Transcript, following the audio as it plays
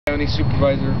County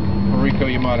Supervisor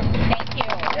Mariko Yamada. Thank you.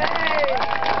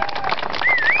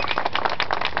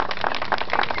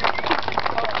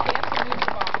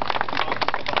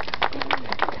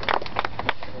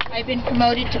 I've been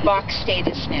promoted to box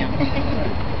status now.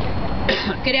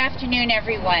 Good afternoon,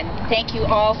 everyone. Thank you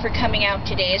all for coming out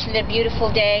today. Isn't it a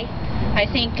beautiful day? I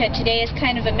think today is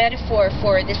kind of a metaphor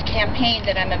for this campaign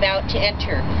that I'm about to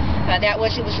enter. It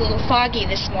was a little foggy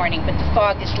this morning, but the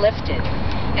fog is lifted.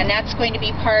 And that's going to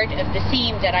be part of the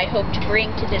theme that I hope to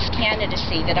bring to this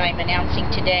candidacy that I'm announcing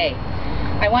today.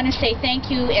 I want to say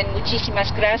thank you and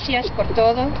muchísimas gracias por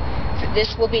todo.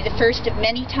 This will be the first of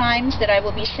many times that I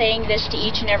will be saying this to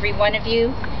each and every one of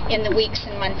you in the weeks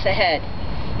and months ahead.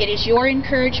 It is your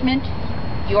encouragement,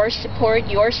 your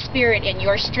support, your spirit, and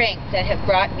your strength that have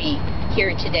brought me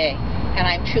here today, and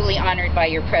I'm truly honored by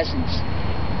your presence.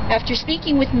 After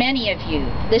speaking with many of you,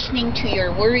 listening to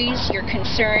your worries, your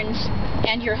concerns,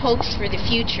 and your hopes for the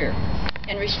future,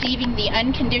 and receiving the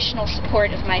unconditional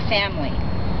support of my family,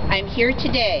 I'm here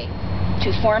today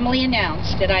to formally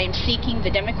announce that I am seeking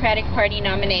the Democratic Party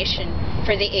nomination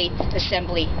for the 8th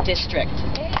Assembly District.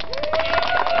 Thank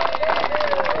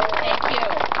you.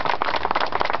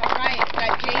 All right,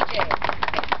 got JJ.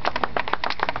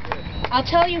 I'll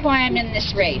tell you why I'm in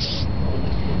this race.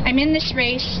 I'm in this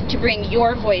race to bring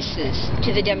your voices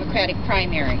to the Democratic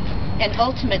primary and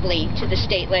ultimately to the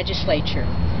state legislature.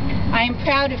 I am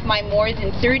proud of my more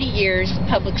than 30 years of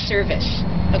public service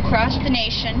across the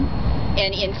nation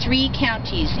and in 3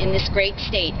 counties in this great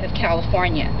state of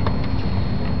California.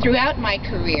 Throughout my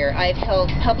career, I've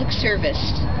held public service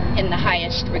in the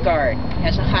highest regard,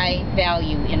 as a high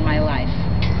value in my life.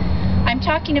 I'm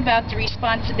talking about the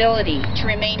responsibility to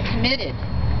remain committed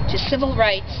to civil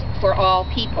rights for all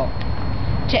people,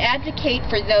 to advocate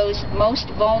for those most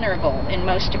vulnerable and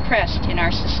most oppressed in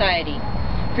our society,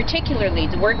 particularly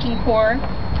the working poor,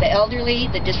 the elderly,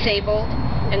 the disabled,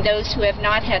 and those who have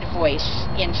not had a voice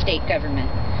in state government.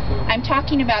 I'm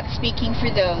talking about speaking for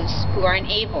those who are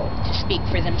unable to speak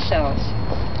for themselves.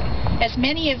 As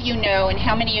many of you know, and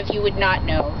how many of you would not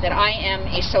know, that I am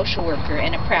a social worker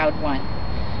and a proud one.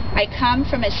 I come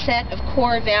from a set of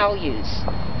core values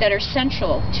that are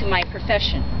central to my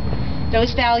profession.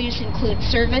 Those values include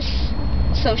service,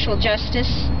 social justice,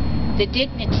 the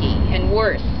dignity and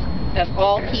worth of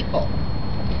all people,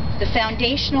 the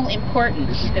foundational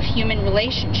importance of human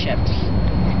relationships,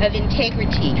 of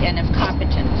integrity and of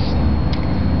competence,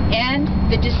 and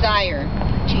the desire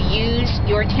to use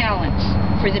your talents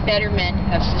for the betterment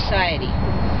of society.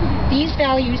 These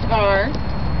values are,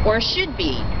 or should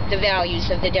be, the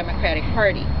values of the Democratic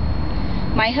Party.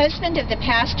 My husband of the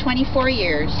past 24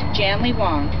 years, Janley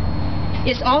Wong,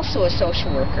 is also a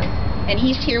social worker, and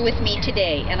he's here with me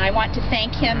today, and I want to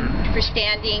thank him for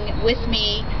standing with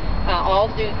me all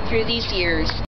through these years